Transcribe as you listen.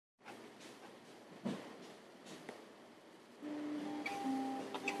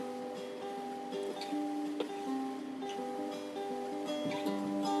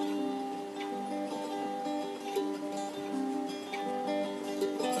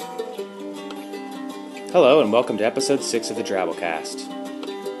Hello and welcome to episode 6 of the Drabblecast.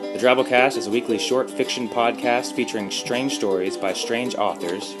 The Drabblecast is a weekly short fiction podcast featuring strange stories by strange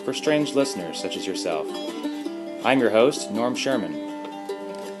authors for strange listeners such as yourself. I'm your host, Norm Sherman.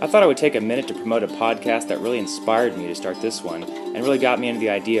 I thought I would take a minute to promote a podcast that really inspired me to start this one and really got me into the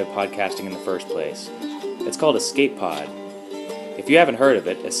idea of podcasting in the first place. It's called Escape Pod. If you haven't heard of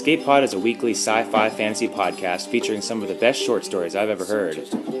it, Escape Pod is a weekly sci-fi fantasy podcast featuring some of the best short stories I've ever heard.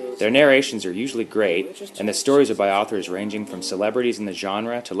 Their narrations are usually great, and the stories are by authors ranging from celebrities in the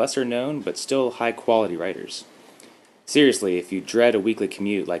genre to lesser-known but still high-quality writers. Seriously, if you dread a weekly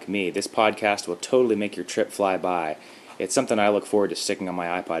commute like me, this podcast will totally make your trip fly by. It's something I look forward to sticking on my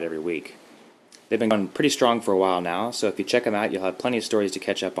iPod every week. They've been going pretty strong for a while now, so if you check them out, you'll have plenty of stories to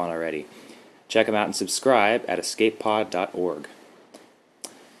catch up on already. Check them out and subscribe at escapepod.org.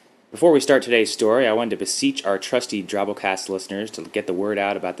 Before we start today's story, I wanted to beseech our trusty Drabblecast listeners to get the word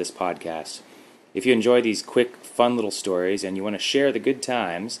out about this podcast. If you enjoy these quick, fun little stories and you want to share the good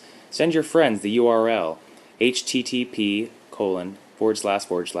times, send your friends the URL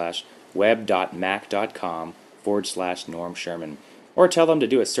http://web.mac.com/Norm Sherman, or tell them to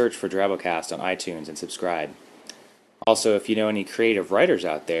do a search for Drabblecast on iTunes and subscribe. Also, if you know any creative writers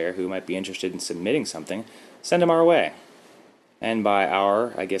out there who might be interested in submitting something, send them our way. And by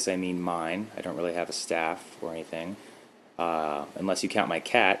our, I guess I mean mine. I don't really have a staff or anything. Unless you count my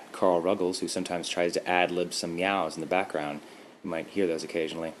cat, Carl Ruggles, who sometimes tries to ad-lib some meows in the background. You might hear those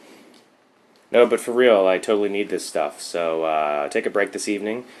occasionally. No, but for real, I totally need this stuff. So take a break this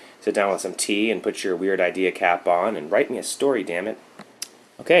evening, sit down with some tea, and put your weird idea cap on, and write me a story, damn it.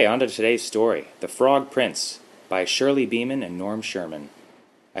 Okay, on to today's story. The Frog Prince, by Shirley Beeman and Norm Sherman.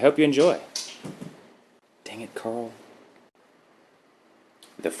 I hope you enjoy. Dang it, Carl.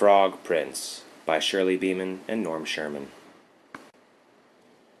 The Frog Prince, by Shirley Beeman and Norm Sherman.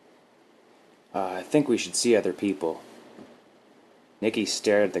 I think we should see other people. Nikki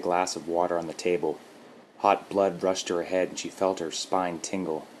stared at the glass of water on the table. Hot blood rushed to her head and she felt her spine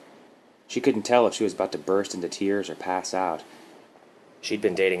tingle. She couldn't tell if she was about to burst into tears or pass out. She'd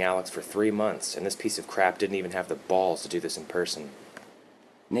been dating Alex for 3 months, and this piece of crap didn't even have the balls to do this in person.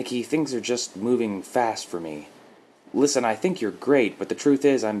 Nikki, things are just moving fast for me. Listen, I think you're great, but the truth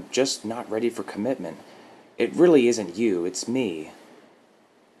is I'm just not ready for commitment. It really isn't you, it's me.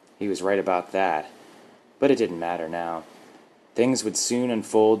 He was right about that, but it didn't matter now. Things would soon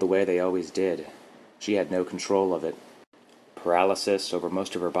unfold the way they always did. She had no control of it. Paralysis over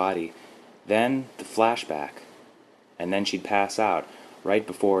most of her body, then the flashback, and then she'd pass out right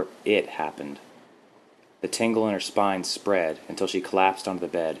before it happened. The tingle in her spine spread until she collapsed onto the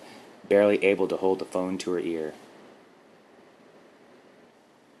bed, barely able to hold the phone to her ear.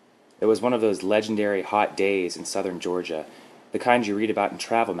 It was one of those legendary hot days in southern Georgia, the kind you read about in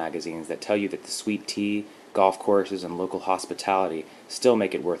travel magazines that tell you that the sweet tea, golf courses, and local hospitality still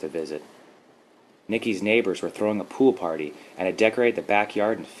make it worth a visit. Nikki's neighbors were throwing a pool party and had decorated the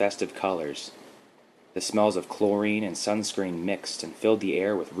backyard in festive colors. The smells of chlorine and sunscreen mixed and filled the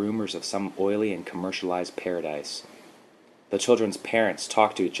air with rumors of some oily and commercialized paradise. The children's parents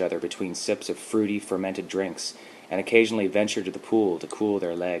talked to each other between sips of fruity, fermented drinks and occasionally ventured to the pool to cool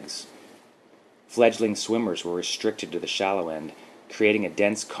their legs. Fledgling swimmers were restricted to the shallow end, creating a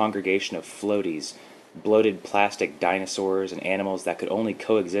dense congregation of floaties, bloated plastic dinosaurs, and animals that could only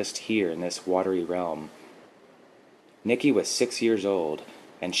coexist here in this watery realm. Nikki was 6 years old,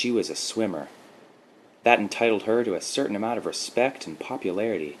 and she was a swimmer. That entitled her to a certain amount of respect and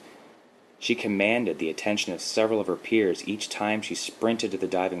popularity. She commanded the attention of several of her peers each time she sprinted to the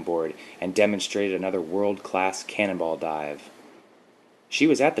diving board and demonstrated another world-class cannonball dive. She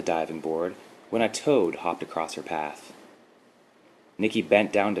was at the diving board when a toad hopped across her path. Nikki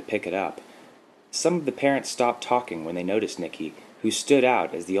bent down to pick it up. Some of the parents stopped talking when they noticed Nikki, who stood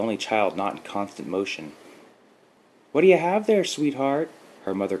out as the only child not in constant motion. "What do you have there, sweetheart?"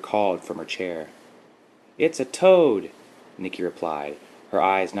 her mother called from her chair. "It's a toad," Nikki replied, her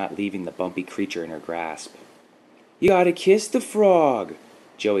eyes not leaving the bumpy creature in her grasp. "You gotta kiss the frog,"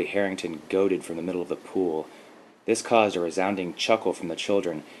 Joey Harrington goaded from the middle of the pool. This caused a resounding chuckle from the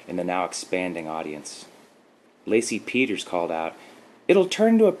children in the now expanding audience. Lacey Peters called out, "It'll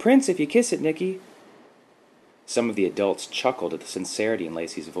turn into a prince if you kiss it, Nikki." Some of the adults chuckled at the sincerity in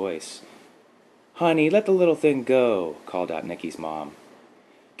Lacey's voice. "Honey, let the little thing go," called out Nikki's mom.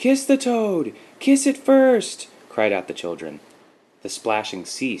 "Kiss the toad! Kiss it first!" cried out the children. The splashing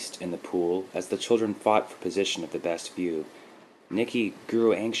ceased in the pool as the children fought for possession of the best view. Nikki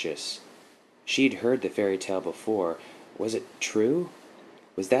grew anxious. She'd heard the fairy tale before. Was it true?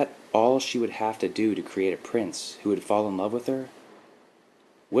 Was that all she would have to do to create a prince who would fall in love with her?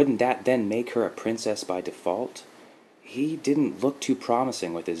 Wouldn't that then make her a princess by default? He didn't look too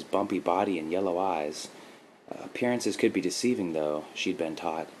promising with his bumpy body and yellow eyes. Appearances could be deceiving, though, she'd been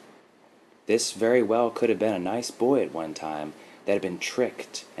taught. This very well could have been a nice boy at one time that had been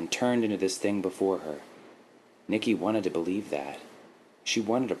tricked and turned into this thing before her. Nikki wanted to believe that. She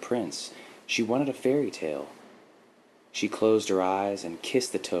wanted a prince. She wanted a fairy tale. She closed her eyes and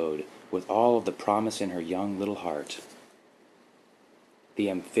kissed the toad with all of the promise in her young little heart. The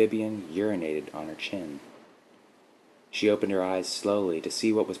amphibian urinated on her chin. She opened her eyes slowly to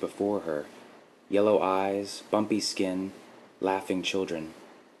see what was before her. Yellow eyes, bumpy skin, laughing children.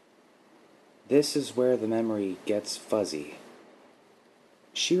 This is where the memory gets fuzzy.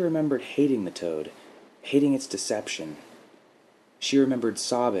 She remembered hating the toad, hating its deception. She remembered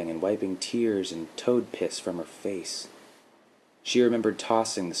sobbing and wiping tears and toad piss from her face. She remembered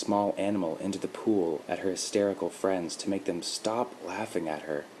tossing the small animal into the pool at her hysterical friends to make them stop laughing at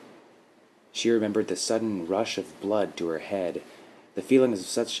her. She remembered the sudden rush of blood to her head, the feelings of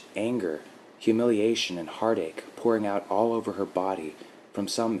such anger, humiliation, and heartache pouring out all over her body from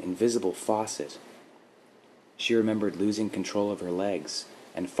some invisible faucet. She remembered losing control of her legs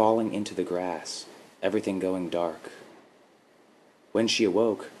and falling into the grass, everything going dark. When she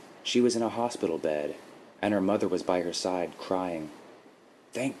awoke, she was in a hospital bed, and her mother was by her side crying.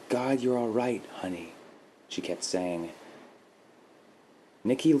 "Thank God you're all right, honey," she kept saying.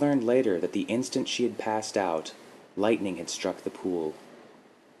 Nikki learned later that the instant she had passed out, lightning had struck the pool.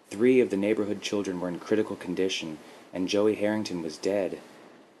 3 of the neighborhood children were in critical condition, and Joey Harrington was dead.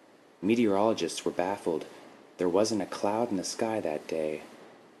 Meteorologists were baffled. There wasn't a cloud in the sky that day.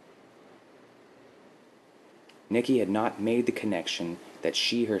 Nikki had not made the connection that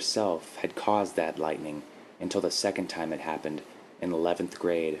she herself had caused that lightning until the second time it happened, in 11th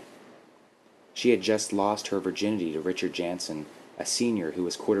grade. She had just lost her virginity to Richard Jansen, a senior who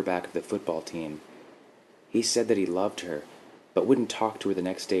was quarterback of the football team. He said that he loved her, but wouldn't talk to her the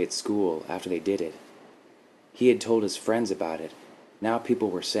next day at school after they did it. He had told his friends about it. Now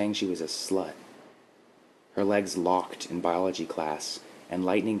people were saying she was a slut. Her legs locked in biology class, and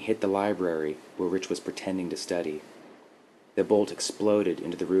lightning hit the library where Rich was pretending to study. The bolt exploded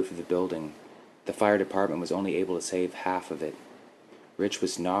into the roof of the building. The fire department was only able to save half of it. Rich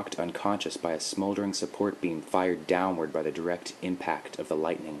was knocked unconscious by a smoldering support beam fired downward by the direct impact of the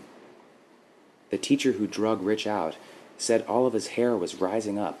lightning. The teacher who drug Rich out said all of his hair was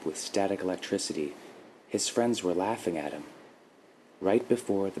rising up with static electricity. His friends were laughing at him. Right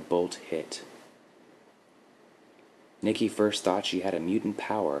before the bolt hit. Nikki first thought she had a mutant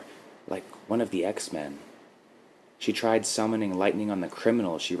power, like one of the X-Men. She tried summoning lightning on the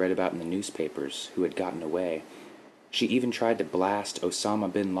criminals she read about in the newspapers who had gotten away. She even tried to blast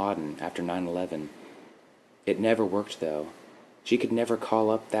Osama bin Laden after 9/11. It never worked, though. She could never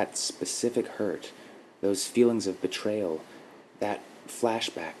call up that specific hurt, those feelings of betrayal, that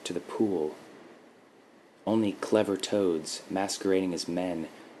flashback to the pool. Only clever toads, masquerading as men,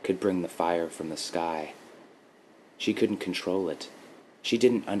 could bring the fire from the sky. She couldn't control it. She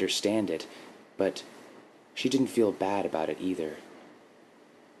didn't understand it, but she didn't feel bad about it either.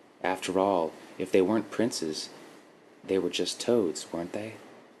 After all, if they weren't princes, they were just toads, weren't they?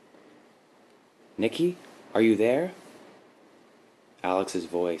 "Nikki, are you there?" Alex's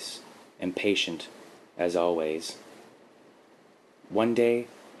voice, impatient, as always. One day,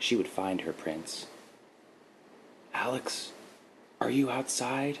 she would find her prince. "Alex, are you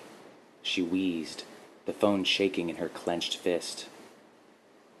outside?" She wheezed, the phone shaking in her clenched fist.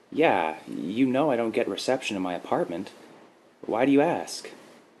 "Yeah, you know I don't get reception in my apartment. Why do you ask?"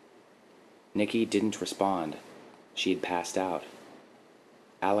 Nikki didn't respond. She had passed out.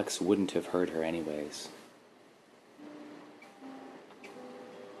 Alex wouldn't have heard her anyways.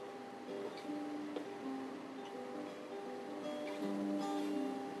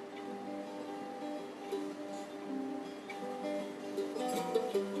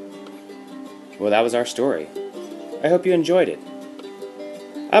 Well, that was our story. I hope you enjoyed it.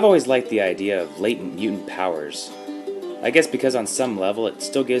 I've always liked the idea of latent mutant powers. I guess because on some level it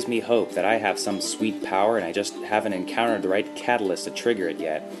still gives me hope that I have some sweet power and I just haven't encountered the right catalyst to trigger it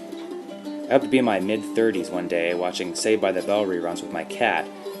yet. I hope to be in my mid-30s one day watching Saved by the Bell reruns with my cat,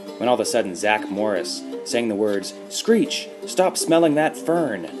 when all of a sudden Zach Morris saying the words, "Screech, stop smelling that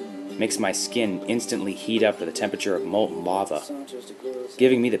fern," makes my skin instantly heat up to the temperature of molten lava,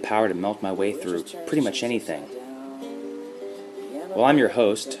 giving me the power to melt my way through pretty much anything. Well, I'm your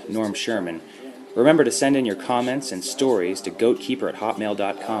host, Norm Sherman. Remember to send in your comments and stories to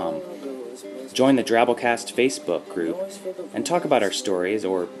goatkeeper@hotmail.com. Join the Drabblecast Facebook group and talk about our stories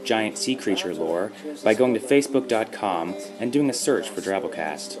or giant sea creature lore by going to facebook.com and doing a search for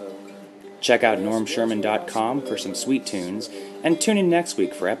Drabblecast. Check out normsherman.com for some sweet tunes, and tune in next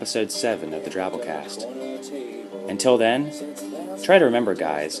week for episode 7 of the Drabblecast. Until then, try to remember,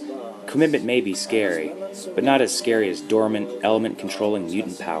 guys, commitment may be scary, but not as scary as dormant, element-controlling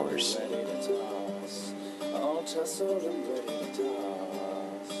mutant powers.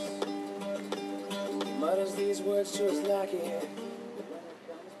 Mutters these words to his lackey.